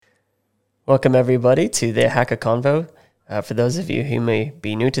Welcome, everybody, to the Hacka Convo. For those of you who may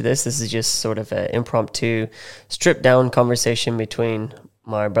be new to this is just sort of an impromptu, stripped-down conversation between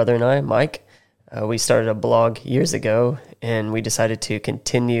my brother and I, Mike. We started a blog years ago, and we decided to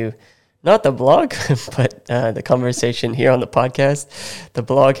continue, not the blog, but the conversation here on the podcast. The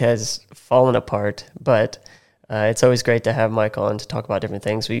blog has fallen apart, but it's always great to have Mike on to talk about different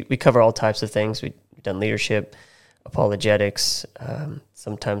things. We cover all types of things. We've done leadership, apologetics.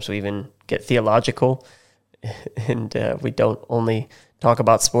 Sometimes we even get theological, and we don't only talk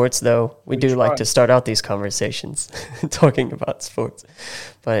about sports, though we do like to start out these conversations talking about sports.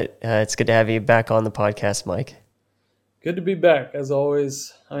 But it's good to have you back on the podcast, Mike. Good to be back. As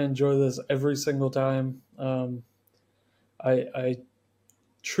always, I enjoy this every single time. I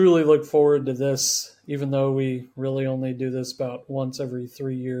truly look forward to this, even though we really only do this about once every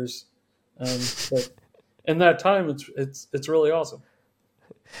 3 years. But in that time, it's really awesome.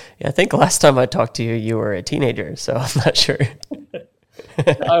 Yeah, I think last time I talked to you, you were a teenager, so I'm not sure.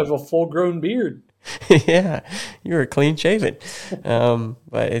 I have a full-grown beard. Yeah, you were clean shaven.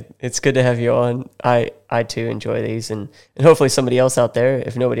 But it's good to have you on. I too enjoy these, and hopefully somebody else out there,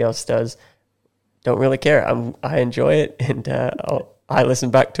 if nobody else does, don't really care. I enjoy it, and I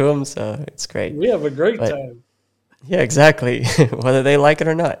listen back to them, so it's great. We have a great time. Yeah, exactly. Whether they like it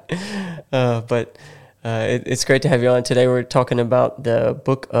or not. It's great to have you on. Today we're talking about the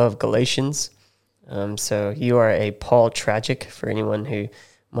book of Galatians. So you are a Paul tragic. For anyone who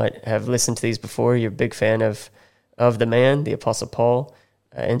might have listened to these before, you're a big fan of the man, the Apostle Paul.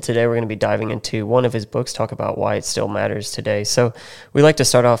 And today we're going to be diving into one of his books, talk about why it still matters today. So we like to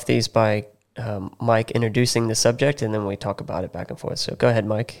start off these by Mike introducing the subject, and then we talk about it back and forth. So go ahead,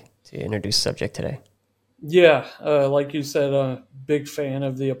 Mike, to introduce the subject today. Yeah, like you said, a big fan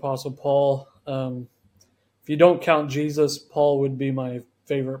of the Apostle Paul. If you don't count Jesus, Paul would be my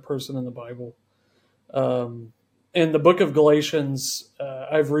favorite person in the Bible. In the book of Galatians,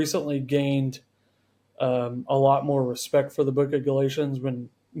 I've recently gained a lot more respect for the book of Galatians.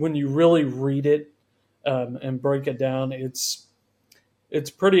 When you really read it and break it down, it's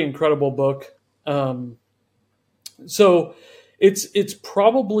pretty incredible book. So it's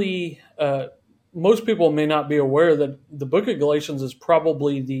probably most people may not be aware that the book of Galatians is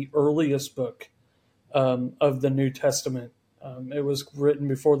probably the earliest book of the New Testament. It was written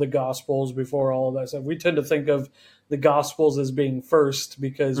before the Gospels, before all of that stuff. We tend to think of the Gospels as being first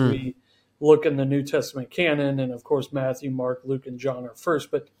because we look in the New Testament canon, and of course Matthew, Mark, Luke, and John are first.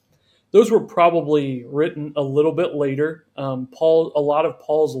 But those were probably written a little bit later. A lot of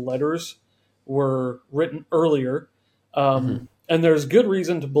Paul's letters were written earlier, and there's good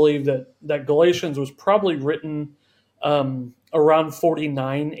reason to believe that Galatians was probably written around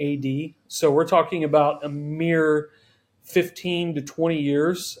 49 AD. So we're talking about a mere 15 to 20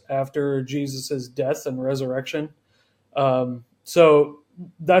 years after Jesus' death and resurrection. So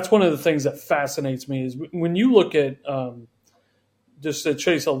that's one of the things that fascinates me is when you look at, just to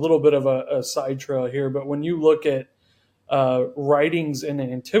chase a little bit of a side trail here, but when you look at writings in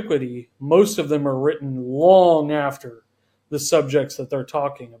antiquity, most of them are written long after the subjects that they're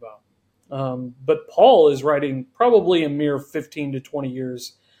talking about. But Paul is writing probably a mere 15 to 20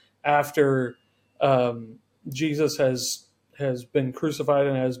 years after Jesus has been crucified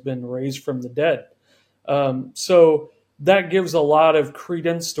and has been raised from the dead. So that gives a lot of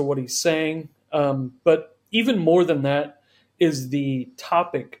credence to what he's saying. But even more than that is the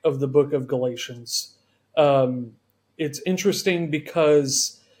topic of the book of Galatians. It's interesting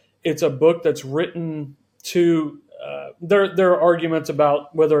because it's a book that's written to there are arguments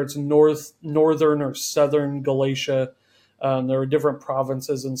about whether it's northern or southern Galatia. There are different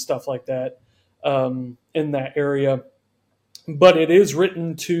provinces and stuff like that in that area. But it is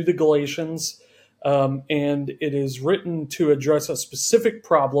written to the Galatians, and it is written to address a specific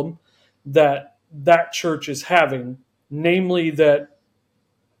problem that church is having, namely that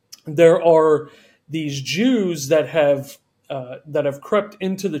there are these Jews that have crept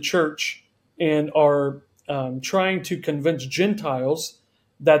into the church and are trying to convince Gentiles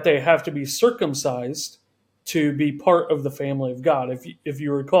that they have to be circumcised to be part of the family of God. If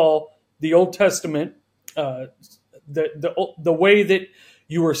you recall, the Old Testament, the way that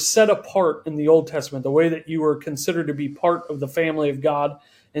you were set apart in the Old Testament, the way that you were considered to be part of the family of God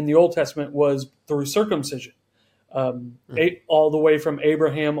in the Old Testament was through circumcision, all the way from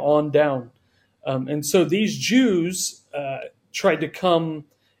Abraham on down. And so these Jews tried to come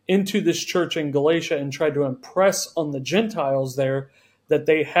into this church in Galatia and tried to impress on the Gentiles there that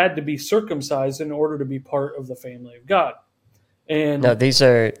they had to be circumcised in order to be part of the family of God. And now these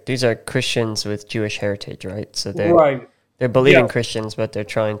are Christians with Jewish heritage, right? So right. They're believing Christians, but they're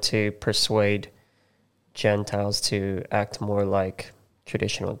trying to persuade Gentiles to act more like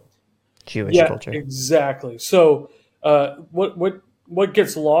traditional Jewish culture. Exactly. So what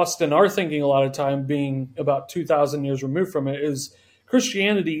gets lost in our thinking a lot of time, being about 2,000 years removed from it, is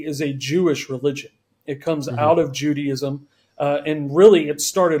Christianity is a Jewish religion. It comes out of Judaism, and really it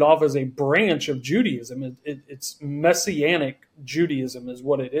started off as a branch of Judaism. It's Messianic Judaism is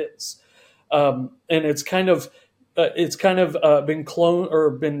what it is, and it's kind of been cloned or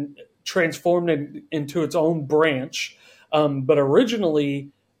been transformed into its own branch. But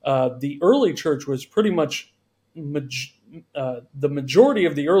originally, the early church was pretty much the majority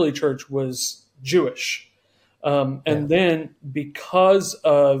of the early church was Jewish. And then because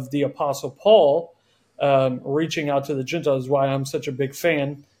of the Apostle Paul reaching out to the Gentiles, why I'm such a big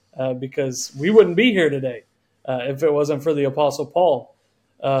fan, because we wouldn't be here today if it wasn't for the Apostle Paul.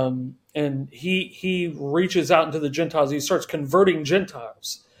 And he reaches out into the Gentiles. He starts converting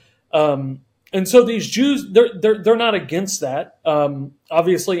Gentiles. And so these Jews, they're not against that.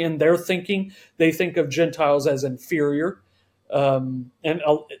 Obviously, in their thinking, they think of Gentiles as inferior. And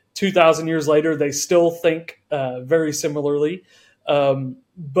 2,000 years later, they still think very similarly.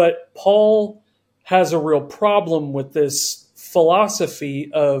 But Paul has a real problem with this philosophy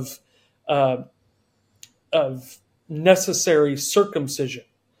of necessary circumcision.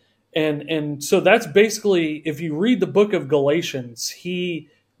 And so that's basically, if you read the book of Galatians, he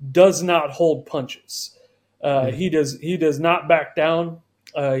does not hold punches. He does not back down.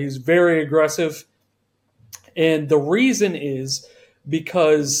 He's very aggressive. And the reason is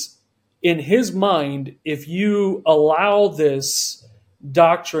because in his mind, if you allow this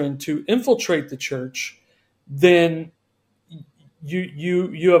doctrine to infiltrate the church, then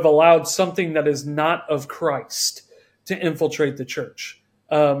you have allowed something that is not of Christ to infiltrate the church.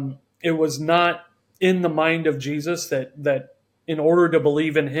 It was not in the mind of Jesus that in order to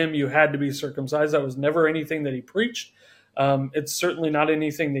believe in him, you had to be circumcised. That was never anything that he preached. It's certainly not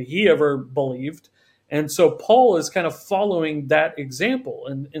anything that he ever believed. And so Paul is kind of following that example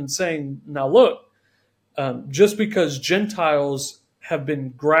and saying, now look, just because Gentiles have been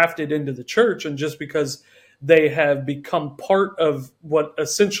grafted into the church and just because they have become part of what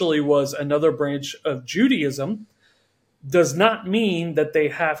essentially was another branch of Judaism does not mean that they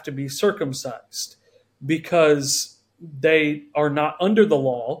have to be circumcised, because they are not under the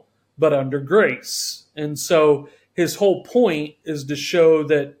law, but under grace. And so his whole point is to show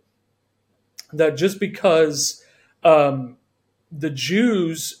that just because the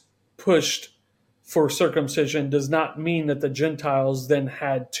Jews pushed for circumcision does not mean that the Gentiles then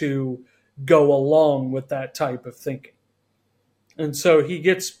had to go along with that type of thinking. And so he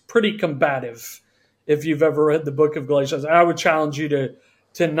gets pretty combative. If you've ever read the book of Galatians, I would challenge you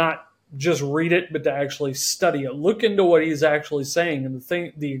to not just read it, but to actually study it. Look into what he's actually saying and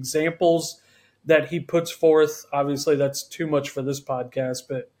the examples that he puts forth. Obviously, that's too much for this podcast,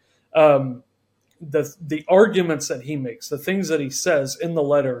 but the arguments that he makes, the things that he says in the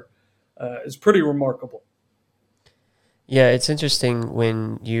letter, is pretty remarkable. Yeah, it's interesting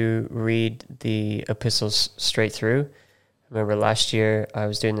when you read the epistles straight through. I remember last year I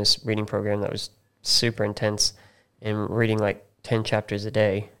was doing this reading program that was super intense and reading like 10 chapters a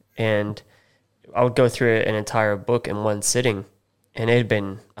day. And I would go through an entire book in one sitting. And it had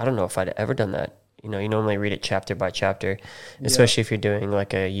been, I don't know if I'd ever done that. You know, you normally read it chapter by chapter, especially if you're doing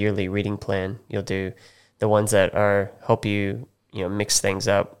like a yearly reading plan. You'll do the ones that help you, mix things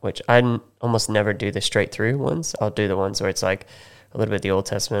up, which I almost never do the straight through ones. I'll do the ones where it's like a little bit of the Old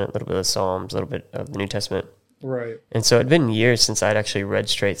Testament, a little bit of the Psalms, a little bit of the New Testament. Right. And so it'd been years since I'd actually read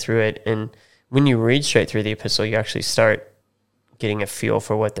straight through it. And when you read straight through the epistle, you actually start getting a feel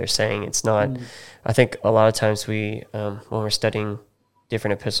for what they're saying. It's not, I think a lot of times when we're studying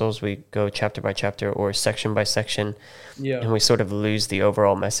different epistles, we go chapter by chapter or section by section, and we sort of lose the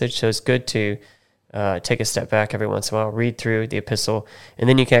overall message. So it's good to take a step back every once in a while, read through the epistle, and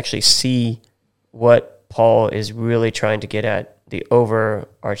then you can actually see what Paul is really trying to get at, the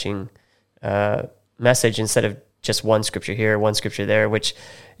overarching message, instead of just one scripture here, one scripture there, which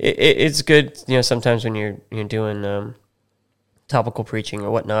it's good, sometimes when you're doing topical preaching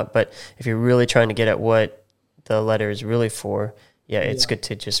or whatnot. But if you're really trying to get at what the letter is really for, it's good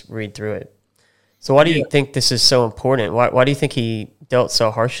to just read through it. So why do you think this is so important? Why do you think he dealt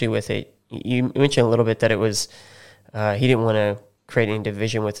so harshly with it? You mentioned a little bit that it was he didn't want to create any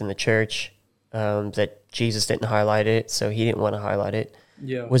division within the church, that Jesus didn't highlight it, so he didn't want to highlight it.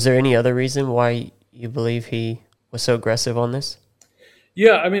 Yeah. Was there any other reason why you believe he was so aggressive on this?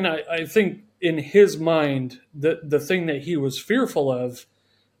 Yeah, I mean, I think in his mind, the thing that he was fearful of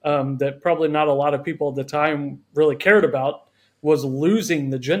that probably not a lot of people at the time really cared about was losing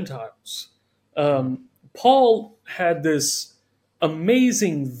the Gentiles. Paul had this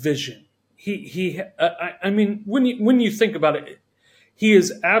amazing vision. I mean, when you think about it, he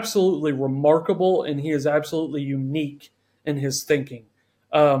is absolutely remarkable and he is absolutely unique in his thinking,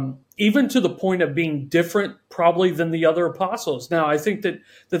 even to the point of being different probably than the other apostles. Now, I think that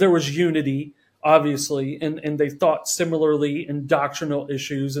there was unity, obviously, and they thought similarly in doctrinal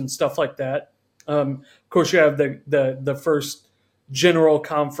issues and stuff like that. Of course, you have the first general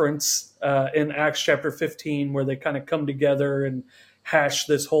conference in Acts chapter 15 where they kind of come together and hash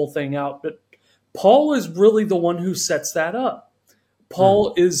this whole thing out. But Paul is really the one who sets that up.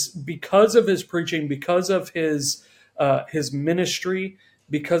 Paul is, because of his preaching, because of his ministry,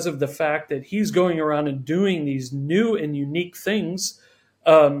 because of the fact that he's going around and doing these new and unique things,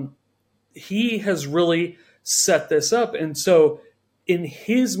 he has really set this up. And so in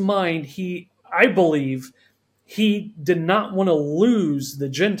his mind, I believe he did not want to lose the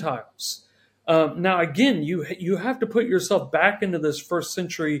Gentiles. Now, again, you have to put yourself back into this first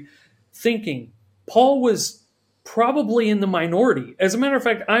century thinking. Paul was probably in the minority. As a matter of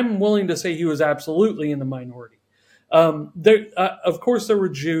fact, I'm willing to say he was absolutely in the minority. Of course, there were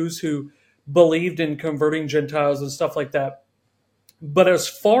Jews who believed in converting Gentiles and stuff like that. But as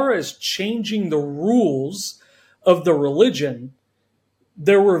far as changing the rules of the religion,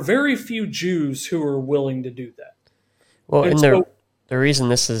 there were very few Jews who were willing to do that. Well, and the reason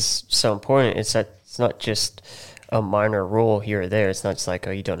this is so important is that it's not just a minor rule here or there. It's not just like,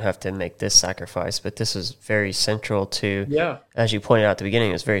 oh, you don't have to make this sacrifice, but this is very central to, as you pointed out at the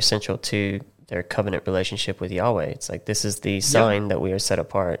beginning, it's very central to their covenant relationship with Yahweh. It's like, this is the sign that we are set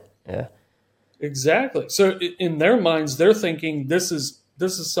apart. Yeah. Exactly. So in their minds, they're thinking this is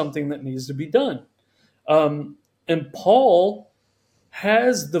something that needs to be done. And Paul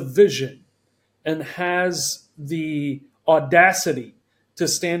has the vision and has the audacity to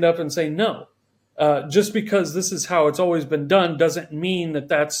stand up and say, no, just because this is how it's always been done doesn't mean that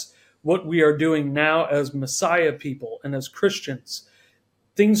that's what we are doing now as Messiah people and as Christians.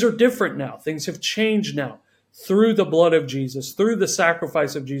 Things are different now. Things have changed now. Through the blood of Jesus, through the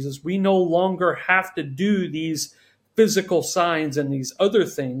sacrifice of Jesus, we no longer have to do these physical signs and these other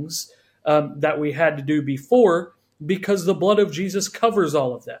things that we had to do before, because the blood of Jesus covers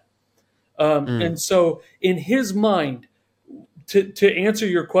all of that. And so in his mind, to answer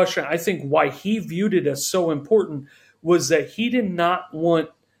your question, I think why he viewed it as so important was that he did not want,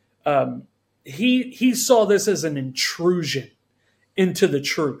 he saw this as an intrusion into the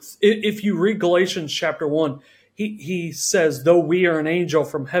truth. If you read Galatians chapter 1, he says, though we are an angel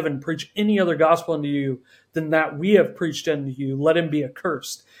from heaven, preach any other gospel unto you than that we have preached unto you, let him be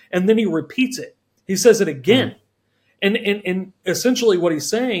accursed. And then he repeats it. He says it again. And essentially what he's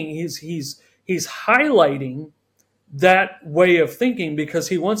saying is he's highlighting that way of thinking, because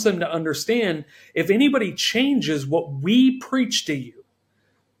he wants them to understand, if anybody changes what we preach to you,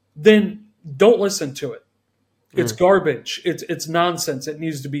 then don't listen to it. It's garbage. It's nonsense. It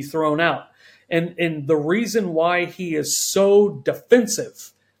needs to be thrown out. And the reason why he is so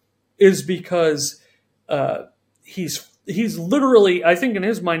defensive is because he's literally, I think in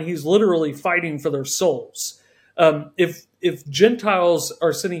his mind, he's literally fighting for their souls. If Gentiles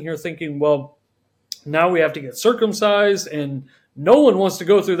are sitting here thinking, well, now we have to get circumcised, and no one wants to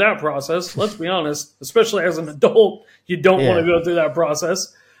go through that process. Let's be honest, especially as an adult, you don't want to go through that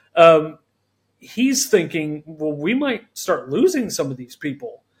process. He's thinking, well, we might start losing some of these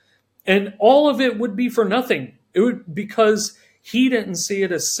people. And all of it would be for nothing. It would, because he didn't see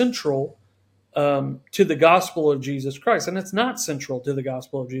it as central to the gospel of Jesus Christ. And it's not central to the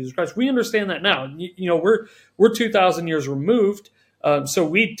gospel of Jesus Christ. We understand that now. You know, we're 2,000 years removed. So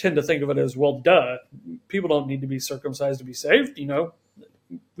we tend to think of it as, well, duh, people don't need to be circumcised to be saved. You know,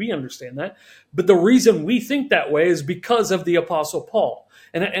 we understand that. But the reason we think that way is because of the Apostle Paul.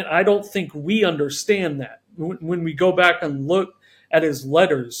 And I don't think we understand that. When we go back and look at his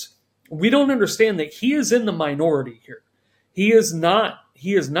letters, we don't understand that he is in the minority here. He is not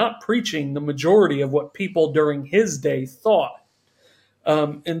preaching the majority of what people during his day thought.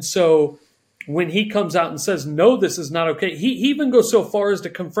 And so when he comes out and says, no, this is not okay, he even goes so far as to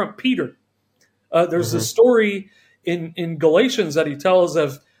confront Peter. There's a story in Galatians that he tells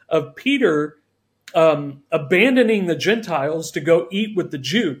of Peter abandoning the Gentiles to go eat with the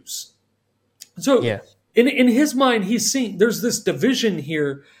Jews. So in his mind, he's seeing there's this division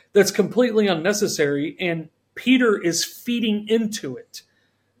here that's completely unnecessary, and Peter is feeding into it.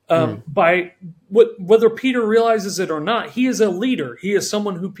 By whether Peter realizes it or not, he is a leader. He is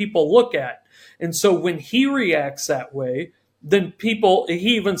someone who people look at. And so when he reacts that way, then people,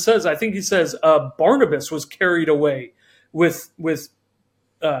 he even says, I think he says, Barnabas was carried away with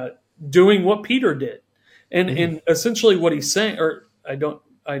doing what Peter did. And essentially what he's saying, or I don't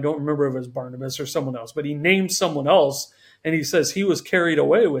remember if it was Barnabas or someone else, but he named someone else and he says he was carried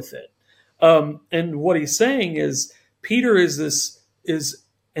away with it. And what he's saying is Peter is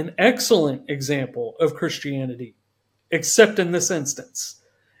an excellent example of Christianity, except in this instance.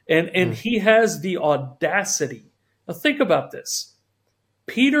 And he has the audacity. Now think about this.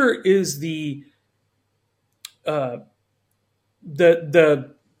 Peter is the leader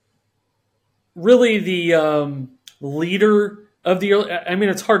of the early, I mean,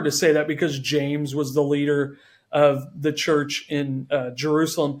 it's hard to say that because James was the leader of the church in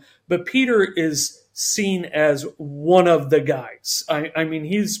Jerusalem, but Peter is seen as one of the guys. I mean,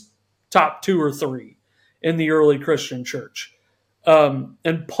 he's top 2 or 3 in the early Christian church.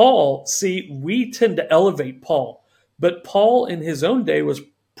 And Paul, see, we tend to elevate Paul, but Paul in his own day was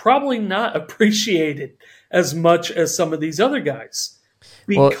probably not appreciated as much as some of these other guys.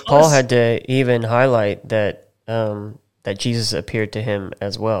 Well, Paul had to even highlight that that Jesus appeared to him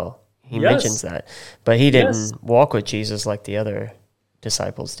as well. He mentions that, but he didn't walk with Jesus like the other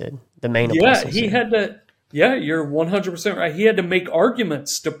disciples did. The main apostles. He had to. Yeah, you're 100% right. He had to make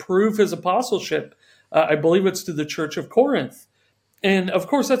arguments to prove his apostleship. I believe it's to the church of Corinth, and of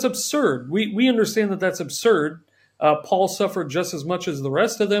course that's absurd. We understand that that's absurd. Paul suffered just as much as the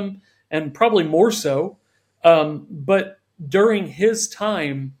rest of them, and probably more so. But during his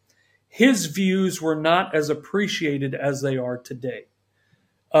time, his views were not as appreciated as they are today.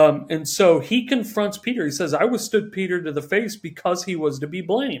 And so he confronts Peter. He says, I withstood Peter to the face because he was to be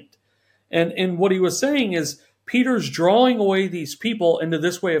blamed. And what he was saying is Peter's drawing away these people into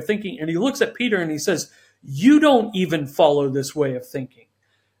this way of thinking. And he looks at Peter and he says, you don't even follow this way of thinking.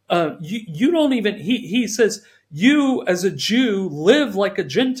 You don't even, he says, you as a Jew live like a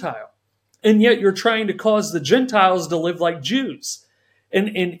Gentile. And yet you're trying to cause the Gentiles to live like Jews.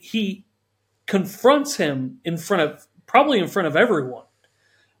 And he confronts him probably in front of everyone.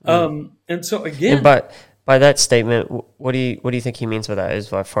 And so again, and by that statement, what do you think he means by that? As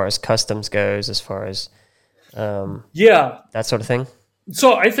far as customs goes, as far as that sort of thing.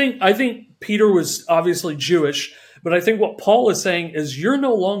 So I think Peter was obviously Jewish, but I think what Paul is saying is you're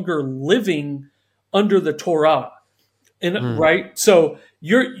no longer living under the Torah, right? So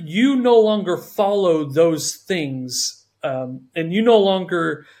you no longer follow those things, and you no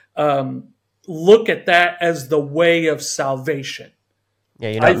longer look at that as the way of salvation. Yeah,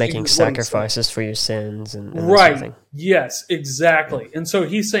 you're not making sacrifices for your sins and right. That sort of thing. Yes, exactly. Yeah. And so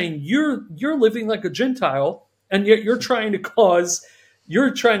he's saying you're living like a Gentile, and yet you're trying to cause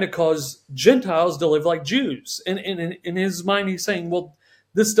Gentiles to live like Jews. And in his mind, he's saying, well,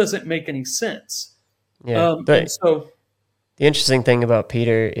 this doesn't make any sense. Yeah, but so the interesting thing about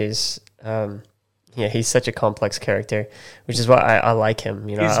Peter is, he's such a complex character, which is why I like him.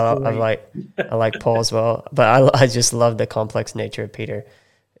 You know, I like Paul as well, but I just love the complex nature of Peter.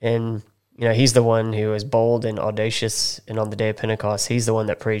 And you know, he's the one who is bold and audacious, and on the day of Pentecost, he's the one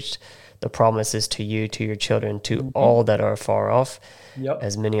that preached the promises to you, to your children, to all that are far off,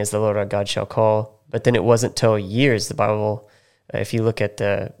 as many as the Lord our God shall call. But then it wasn't till years, the Bible, if you look at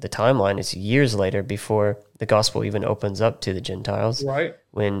the timeline, it's years later before the gospel even opens up to the Gentiles. Right.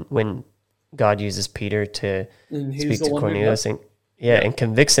 When God uses Peter to speak to Cornelius and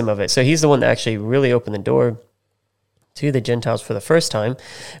convicts him of it. So he's the one that actually really opened the door to the Gentiles for the first time.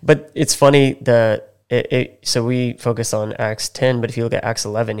 But it's funny, so we focus on Acts 10, but if you look at Acts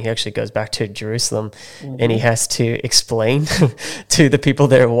 11, he actually goes back to Jerusalem and he has to explain to the people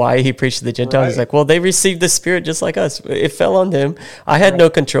there why he preached to the Gentiles. Right. He's like, well, they received the Spirit just like us. It fell on them. I had no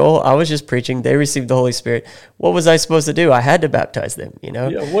control. I was just preaching. They received the Holy Spirit. What was I supposed to do? I had to baptize them, you know?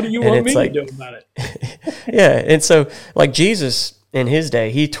 Yeah, what do you want me to do about it? Yeah, and so like Jesus in his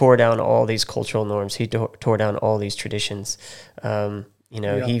day, he tore down all these cultural norms. He tore down all these traditions.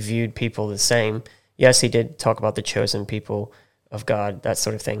 He viewed people the same. Yes, he did talk about the chosen people of God, that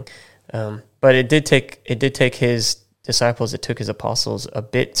sort of thing. But it did take his disciples, it took his apostles a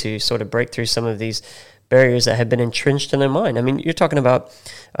bit to sort of break through some of these barriers that had been entrenched in their mind. I mean, you're talking about,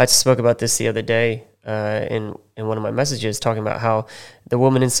 I spoke about this the other day in one of my messages, talking about how the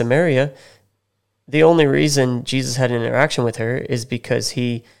woman in Samaria, the only reason Jesus had an interaction with her is because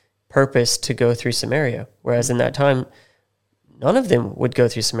he purposed to go through Samaria. Whereas in that time, none of them would go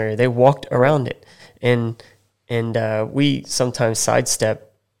through Samaria. They walked around it. And we sometimes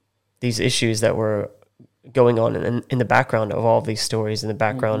sidestep these issues that were going on in the background of all of these stories, in the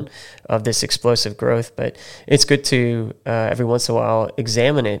background of this explosive growth. But it's good to every once in a while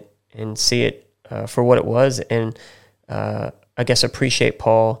examine it and see it for what it was, and I guess, appreciate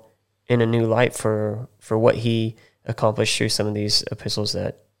Paul in a new light for what he accomplished through some of these epistles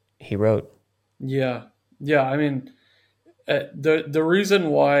that he wrote. Yeah. Yeah. I mean, the reason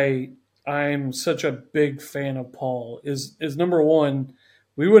why I'm such a big fan of Paul is number one,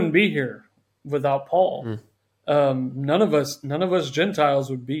 we wouldn't be here without Paul. None of us Gentiles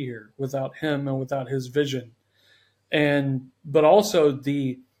would be here without him and without his vision. But also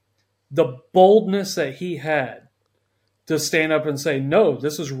the boldness that he had to stand up and say, no,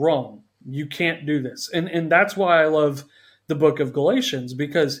 this is wrong. You can't do this. And that's why I love the book of Galatians,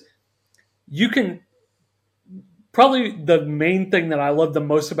 because you can, probably the main thing that I love the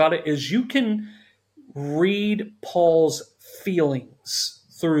most about it is you can read Paul's feelings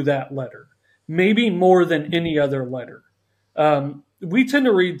through that letter, maybe more than any other letter. We tend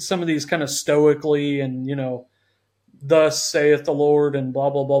to read some of these kind of stoically and, thus saith the Lord and blah,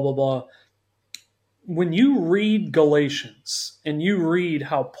 blah, blah, blah, blah. When you read Galatians and you read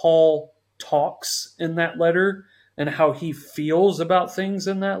how Paul talks in that letter and how he feels about things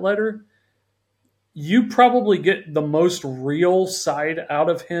in that letter, you probably get the most real side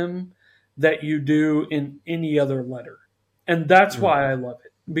out of him that you do in any other letter. And that's why I love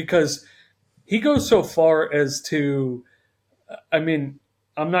it, because he goes so far as to, I mean,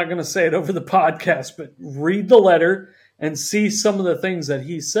 I'm not going to say it over the podcast, but read the letter and see some of the things that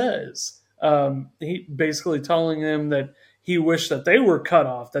he says. He basically telling them that he wished that they were cut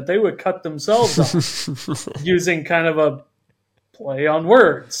off, that they would cut themselves off, using kind of a play on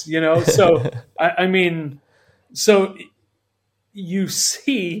words, So, I mean, so you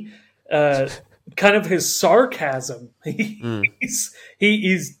see kind of his sarcasm. He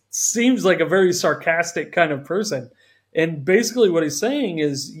seems like a very sarcastic kind of person. And basically what he's saying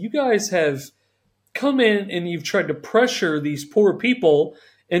is, you guys have come in and you've tried to pressure these poor people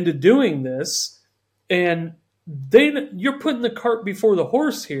into doing this, and you're putting the cart before the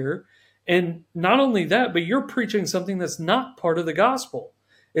horse here. And not only that, but you're preaching something that's not part of the gospel.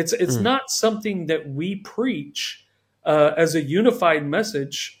 It's not something that we preach as a unified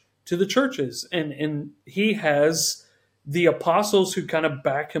message to the churches. And he has the apostles who kind of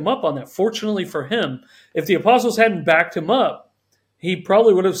back him up on that. Fortunately for him, if the apostles hadn't backed him up, he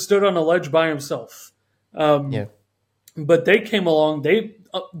probably would have stood on a ledge by himself. But they came along.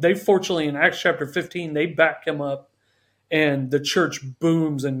 They fortunately, in Acts chapter 15, they back him up, and the church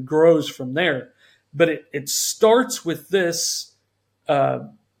booms and grows from there. But it starts with this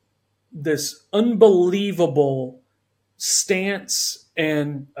unbelievable stance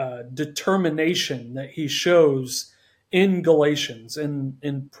and determination that he shows in Galatians,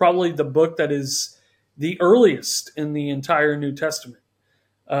 and probably the book that is the earliest in the entire New Testament.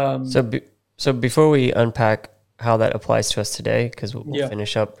 So before we unpack how that applies to us today, because we'll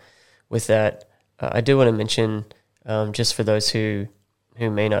finish up with that, I do want to mention, just for those who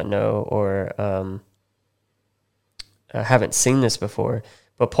may not know or haven't seen this before,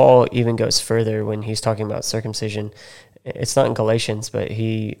 but Paul even goes further when he's talking about circumcision. It's not in Galatians, but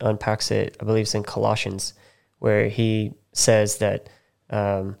he unpacks it, I believe it's in Colossians, where he says that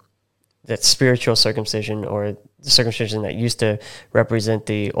that spiritual circumcision, or the circumcision that used to represent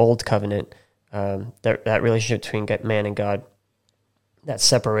the old covenant, that relationship between man and God, that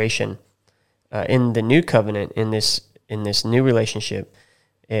separation, in the new covenant, in this new relationship,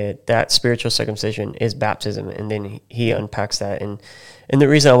 that spiritual circumcision is baptism. And then he unpacks that, and the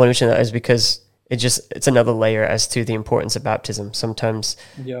reason I want to mention that is because it's another layer as to the importance of baptism. Sometimes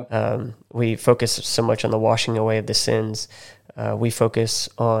we focus so much on the washing away of the sins. We focus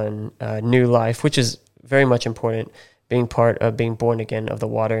on new life, which is very much important, being part of being born again of the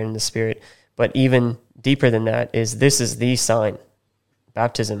water and the Spirit. But even deeper than that this is the sign.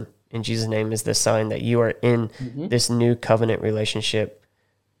 Baptism in Jesus' name is the sign that you are in this new covenant relationship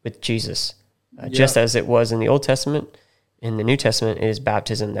with Jesus. Just as it was in the Old Testament, in the New Testament, it is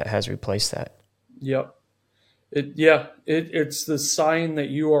baptism that has replaced that. Yep. It's the sign that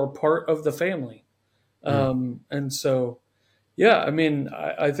you are part of the family. And so, I mean,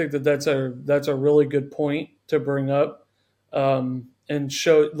 I think that's a really good point to bring up, and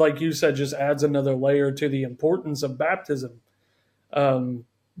show, like you said, just adds another layer to the importance of baptism.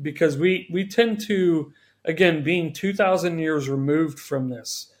 Because we tend to, again, being 2,000 years removed from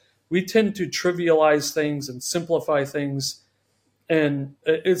this, we tend to trivialize things and simplify things. And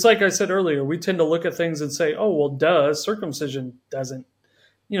it's like I said earlier, we tend to look at things and say, oh, well, circumcision doesn't,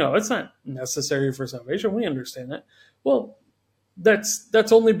 it's not necessary for salvation. We understand that. Well,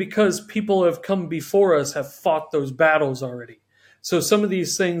 that's only because people have come before us have fought those battles already. So some of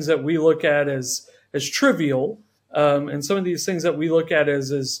these things that we look at as trivial, and some of these things that we look at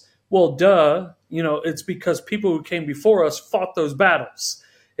as well, it's because people who came before us fought those battles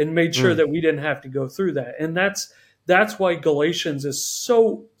and made sure that we didn't have to go through that. And that's why Galatians is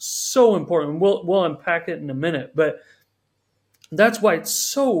so, so important. We'll unpack it in a minute, but that's why it's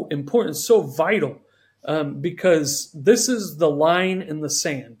so important, so vital, because this is the line in the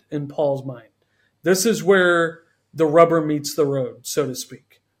sand in Paul's mind. This is where the rubber meets the road, so to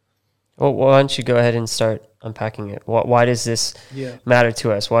speak. Well, why don't you go ahead and start unpacking it? Why does this matter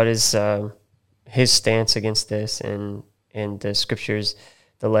to us? Why does his stance against this and the scriptures,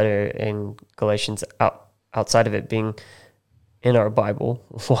 the letter in Galatians, outside of it being in our Bible,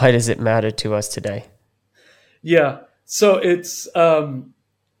 why does it matter to us today? Yeah, so it's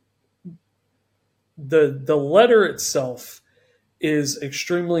the letter itself is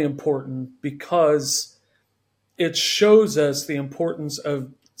extremely important because it shows us the importance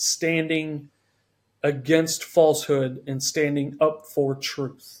of standing against falsehood and standing up for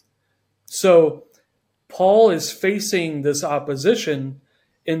truth. So Paul is facing this opposition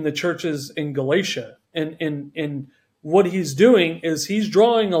in the churches in Galatia. And what he's doing is he's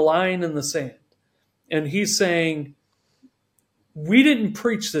drawing a line in the sand. And he's saying, we didn't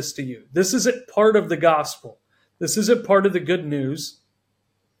preach this to you. This isn't part of the gospel. This isn't part of the good news.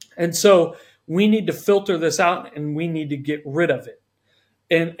 And so we need to filter this out and we need to get rid of it.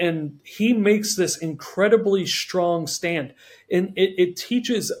 And he makes this incredibly strong stand. And it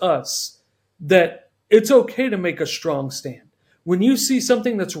teaches us that it's okay to make a strong stand. When you see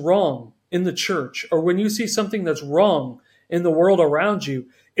something that's wrong in the church, or when you see something that's wrong in the world around you,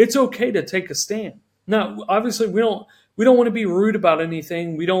 it's okay to take a stand. Now, obviously, we don't want to be rude about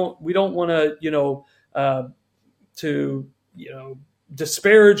anything. We don't want to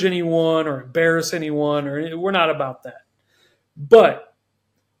disparage anyone or embarrass anyone, or we're not about that. But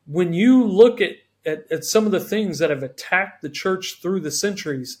when you look at some of the things that have attacked the church through the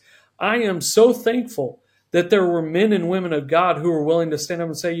centuries, I am so thankful that there were men and women of God who were willing to stand up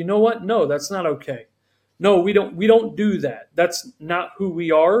and say, you know what? No, that's not okay. No, we don't do that. That's not who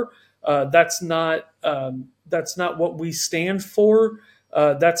we are. That's not what we stand for.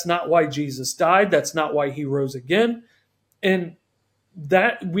 That's not why Jesus died. That's not why he rose again. And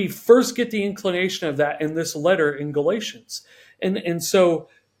that we first get the inclination of that in this letter in Galatians. And so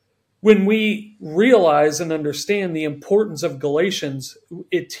when we realize and understand the importance of Galatians,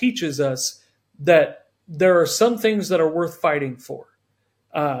 it teaches us that there are some things that are worth fighting for.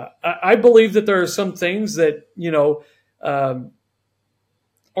 I believe that there are some things that,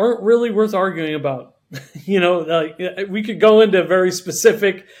 aren't really worth arguing about. We could go into very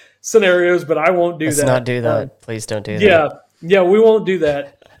specific scenarios, but I won't do that. Let's not do that. Please don't do that. Yeah, we won't do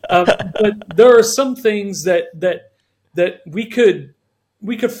that. But there are some things that we could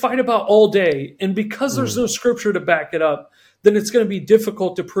fight about all day, and because there's no scripture to back it up, then it's going to be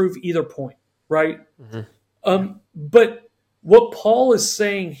difficult to prove either point, right? Mm-hmm. But what Paul is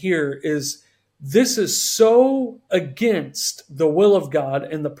saying here is this is so against the will of God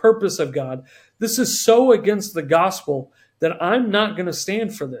and the purpose of God. This is so against the gospel that I'm not going to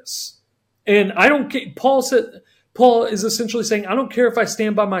stand for this. And I don't care. Paul is essentially saying, I don't care if I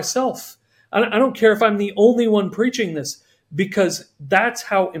stand by myself. I don't care if I'm the only one preaching this, because that's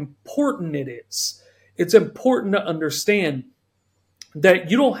how important it is. It's important to understand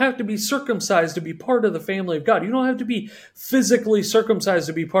that you don't have to be circumcised to be part of the family of God. You don't have to be physically circumcised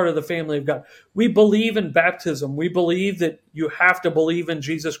to be part of the family of God. We believe in baptism. We believe that you have to believe in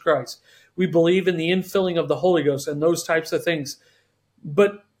Jesus Christ. We believe in the infilling of the Holy Ghost and those types of things.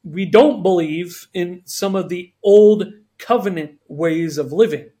 But we don't believe in some of the old covenant ways of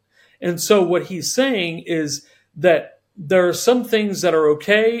living. And so what he's saying is that there are some things that are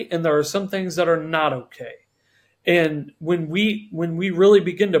okay and there are some things that are not okay. And when we really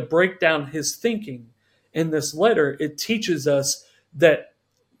begin to break down his thinking in this letter, it teaches us that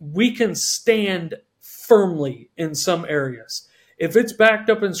we can stand firmly in some areas. If it's backed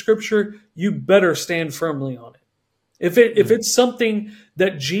up in scripture, you better stand firmly on it. If it's something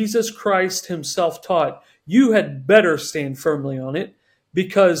that Jesus Christ himself taught, you had better stand firmly on it,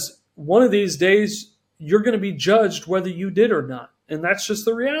 because one of these days you're going to be judged whether you did or not. And that's just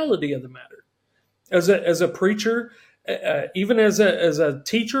the reality of the matter. As a preacher, even as a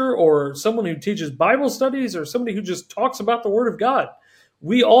teacher or someone who teaches Bible studies or somebody who just talks about the Word of God,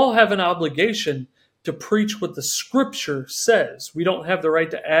 we all have an obligation to preach what the Scripture says. We don't have the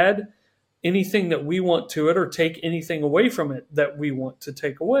right to add anything that we want to it or take anything away from it that we want to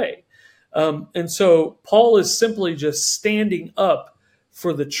take away. And so Paul is simply just standing up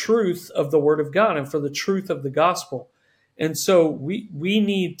for the truth of the Word of God and for the truth of the gospel. And so we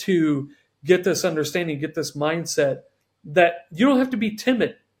need to get this understanding, get this mindset that you don't have to be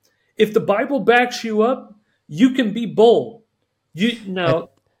timid. If the Bible backs you up, you can be bold. You I, now,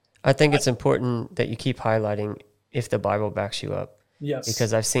 I think it's important that you keep highlighting if the Bible backs you up, yes,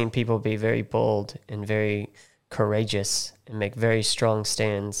 because I've seen people be very bold and very courageous and make very strong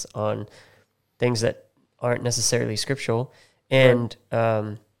stands on things that aren't necessarily scriptural, right,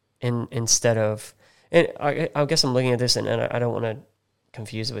 and instead of, and I guess I'm looking at this, and I don't want to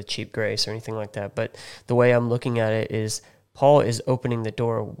confuse it with cheap grace or anything like that, but the way I'm looking at it is Paul is opening the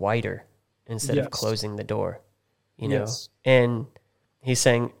door wider instead of yes, closing the door, yes, and he's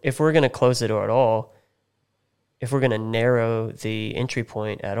saying if we're going to close the door at all, if we're going to narrow the entry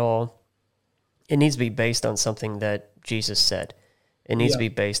point at all, it needs to be based on something that Jesus said. It needs yeah, to be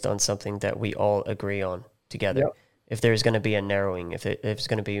based on something that we all agree on together. yep, If there's going to be a narrowing, if there's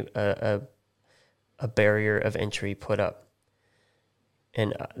going to be a barrier of entry put up.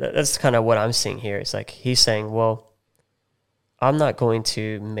 And that's kind of what I'm seeing here. It's like he's saying, well, I'm not going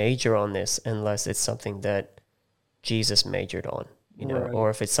to major on this unless it's something that Jesus majored on, right,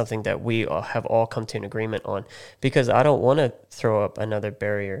 or if it's something that we all have all come to an agreement on, because I don't want to throw up another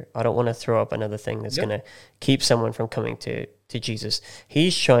barrier. I don't want to throw up another thing that's yep, going to keep someone from coming to Jesus.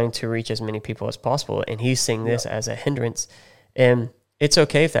 He's trying to reach as many people as possible, and he's seeing this yep, as a hindrance. And it's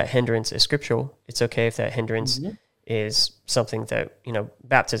okay if that hindrance is scriptural. It's okay if that hindrance hmm, is something that,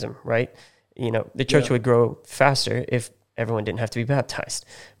 baptism, right? The yeah, church would grow faster if everyone didn't have to be baptized.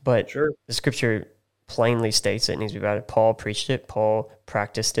 But sure, the scripture plainly states it needs to be about it. Paul preached it. Paul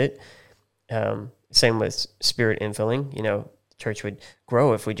practiced it. Same with spirit infilling. The church would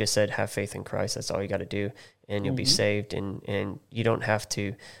grow if we just said, have faith in Christ. That's all you got to do, and you'll be hmm, saved. And you don't have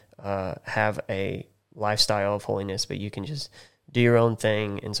to have a lifestyle of holiness, but you can just do your own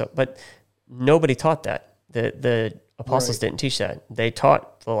thing. And so, but nobody taught that. The apostles right, didn't teach that. They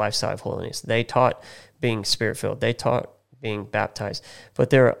taught the lifestyle of holiness. They taught being spirit filled. They taught being baptized. But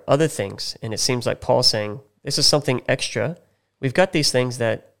there are other things, and it seems like Paul's saying this is something extra. We've got these things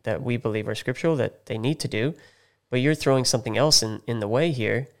that we believe are scriptural that they need to do, but you're throwing something else in the way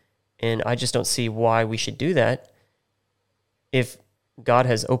here, and I just don't see why we should do that if God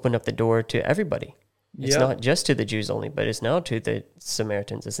has opened up the door to everybody. It's yeah. not just to the Jews only, but it's now to the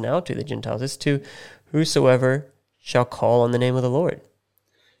Samaritans. It's now to the Gentiles. It's to whosoever shall call on the name of the Lord.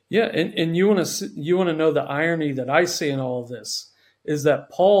 Yeah, and you want to know the irony that I see in all of this is that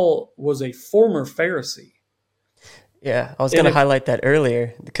Paul was a former Pharisee, Yeah, I was going and to if highlight that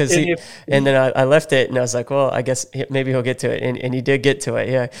earlier because and if and he, then I left it and I was like, well, I guess maybe he'll get to it. And he did get to it.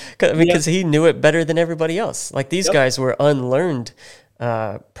 Yeah. yeah, Because he knew it better than everybody else. Like these yep, guys were unlearned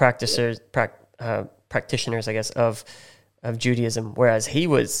practitioners, I guess, of Judaism. Whereas he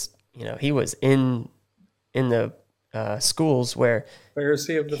was in the schools where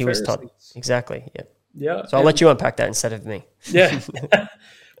Pharisee of the he was taught. Pharisees. Exactly. Yeah. Yeah, So I'll let you unpack that instead of me. yeah.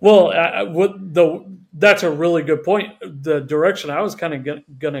 Well, that's a really good point. The direction I was kind of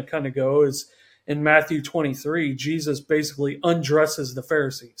gonna kind of go is in Matthew 23. Jesus basically undresses the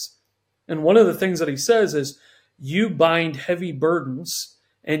Pharisees, and one of the things that he says is, "You bind heavy burdens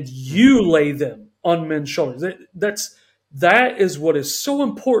and Mm, you lay them on men's shoulders." That is what is so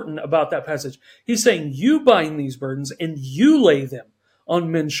important about that passage. He's saying, "You bind these burdens and you lay them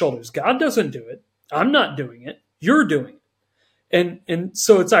on men's shoulders." God doesn't do it. I'm not doing it. You're doing it. And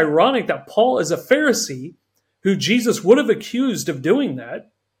so it's ironic that Paul is a Pharisee who Jesus would have accused of doing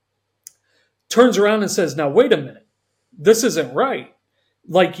that, turns around and says, now, wait a minute. This isn't right.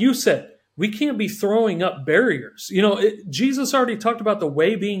 Like you said, we can't be throwing up barriers. Jesus already talked about the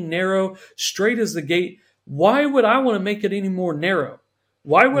way being narrow, straight as the gate. Why would I want to make it any more narrow?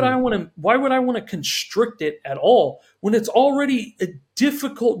 mm, Why would I want to constrict it at all when it's already a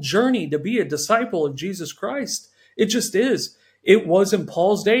difficult journey to be a disciple of Jesus Christ? It just is. It was in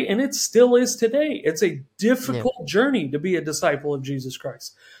Paul's day and it still is today. It's a yeah. difficult journey to be a disciple of Jesus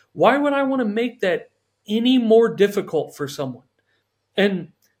Christ. Why would I want to make that any more difficult for someone?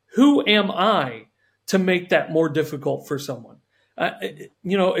 And who am I to make that more difficult for someone?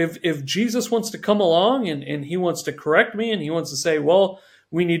 If Jesus wants to come along and he wants to correct me and he wants to say, well,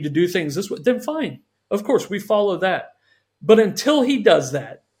 we need to do things this way, then fine. Of course, we follow that. But until he does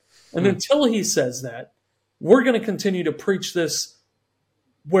that, and Mm, until he says that, we're going to continue to preach this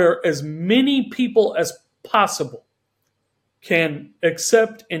where as many people as possible can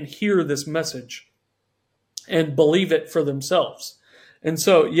accept and hear this message and believe it for themselves. And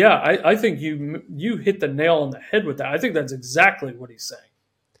so, yeah, I think you hit the nail on the head with that. I think that's exactly what he's saying.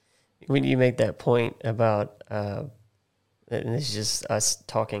 when you make that point about, and this is just us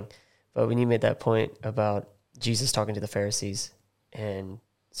talking, but when you made that point about Jesus talking to the Pharisees and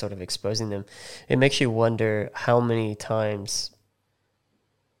sort of exposing them, it makes you wonder how many times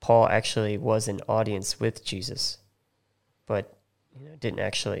Paul actually was in audience with Jesus, but didn't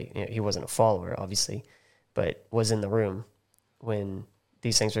actually, he wasn't a follower, obviously, but was in the room when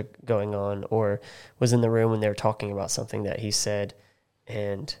these things were going on, or was in the room when they were talking about something that he said,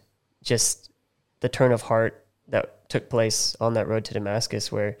 and just the turn of heart that took place on that road to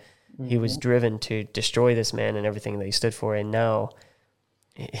Damascus, where he was driven to destroy this man and everything that he stood for. And now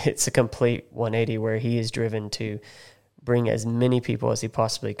it's a complete 180 where he is driven to bring as many people as he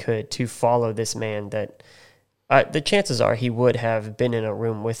possibly could to follow this man that the chances are he would have been in a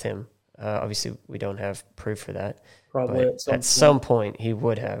room with him. Obviously, we don't have proof for that. Probably but at some point he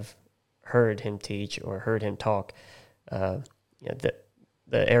would have heard him teach or heard him talk. The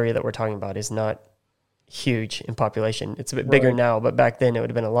area that we're talking about is not huge in population. It's a bit bigger now, but back then it would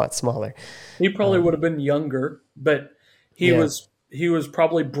have been a lot smaller. He probably would have been younger, but he was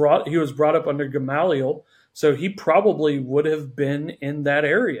brought up under Gamaliel, so he probably would have been in that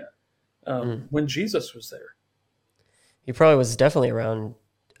area when Jesus was there. He probably was definitely around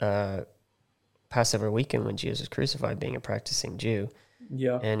Passover weekend when Jesus was crucified, being a practicing Jew.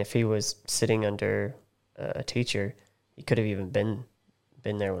 Yeah. And if he was sitting under a teacher, he could have even been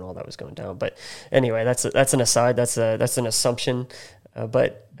there when all that was going down. But anyway, that's an aside. That's an assumption.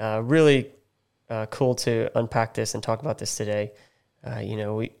 But really cool to unpack this and talk about this today.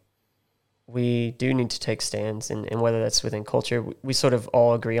 We do need to take stands, and whether that's within culture, we sort of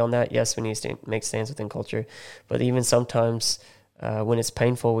all agree on that. Yes, we need to make stands within culture, but even sometimes when it's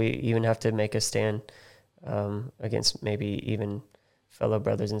painful, we even have to make a stand against maybe even fellow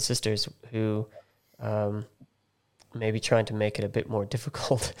brothers and sisters who maybe trying to make it a bit more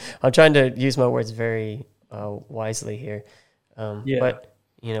difficult. I'm trying to use my words very wisely here. But,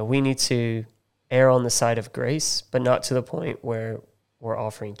 we need to err on the side of grace, but not to the point where we're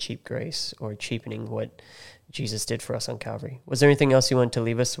offering cheap grace or cheapening what Jesus did for us on Calvary. Was there anything else you wanted to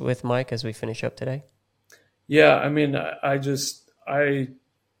leave us with, Mike, as we finish up today? Yeah, I mean,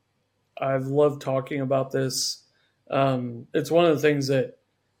 I've loved talking about this. It's one of the things that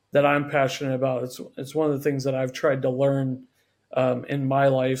I'm passionate about. It's one of the things that I've tried to learn in my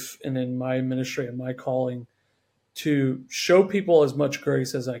life and in my ministry and my calling, to show people as much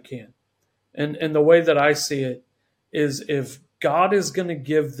grace as I can. And the way that I see it is, if God is going to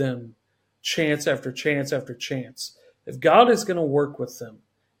give them chance after chance after chance, if God is going to work with them,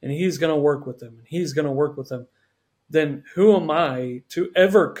 and he's going to work with them, and he's going to work with them, then who am I to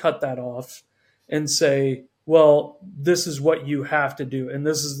ever cut that off and say, well, this is what you have to do, and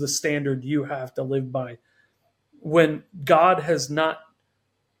this is the standard you have to live by, when God has not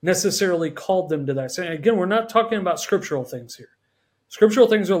necessarily called them to that. So again, we're not talking about scriptural things here. Scriptural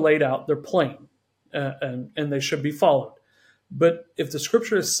things are laid out, they're plain, and they should be followed. But if the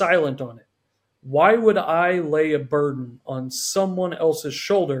scripture is silent on it, why would I lay a burden on someone else's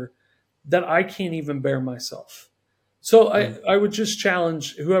shoulder that I can't even bear myself? So I would just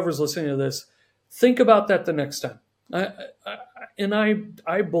challenge whoever's listening to this, think about that the next time.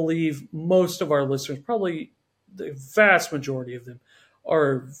 I believe most of our listeners, probably the vast majority of them,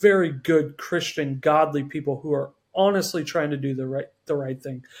 are very good Christian, godly people who are honestly trying to do the right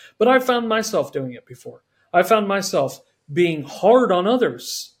thing. But I found myself doing it before. I found myself being hard on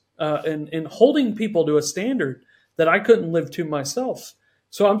others and holding people to a standard that I couldn't live to myself.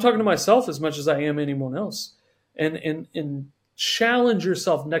 So I'm talking to myself as much as I am anyone else. And challenge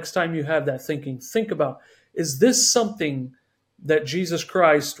yourself next time you have that thinking. Think about, is this something that Jesus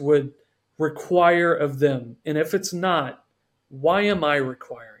Christ would require of them? And if it's not, why am I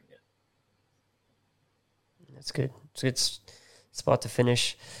requiring it? That's good. It's a good spot to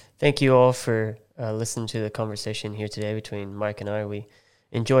finish. Thank you all for listening to the conversation here today between Mike and I. We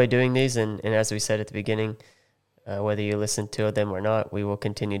enjoy doing these, and as we said at the beginning, whether you listen to them or not, we will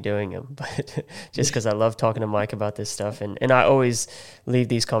continue doing them. But just because I love talking to Mike about this stuff, and I always leave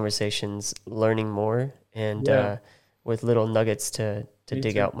these conversations learning more and with little nuggets to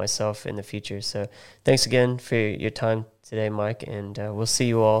dig out myself in the future. So thanks again for your time today, Mike, and we'll see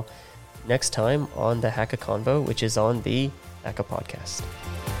you all next time on the Hacka Convo, which is on the Hacka podcast.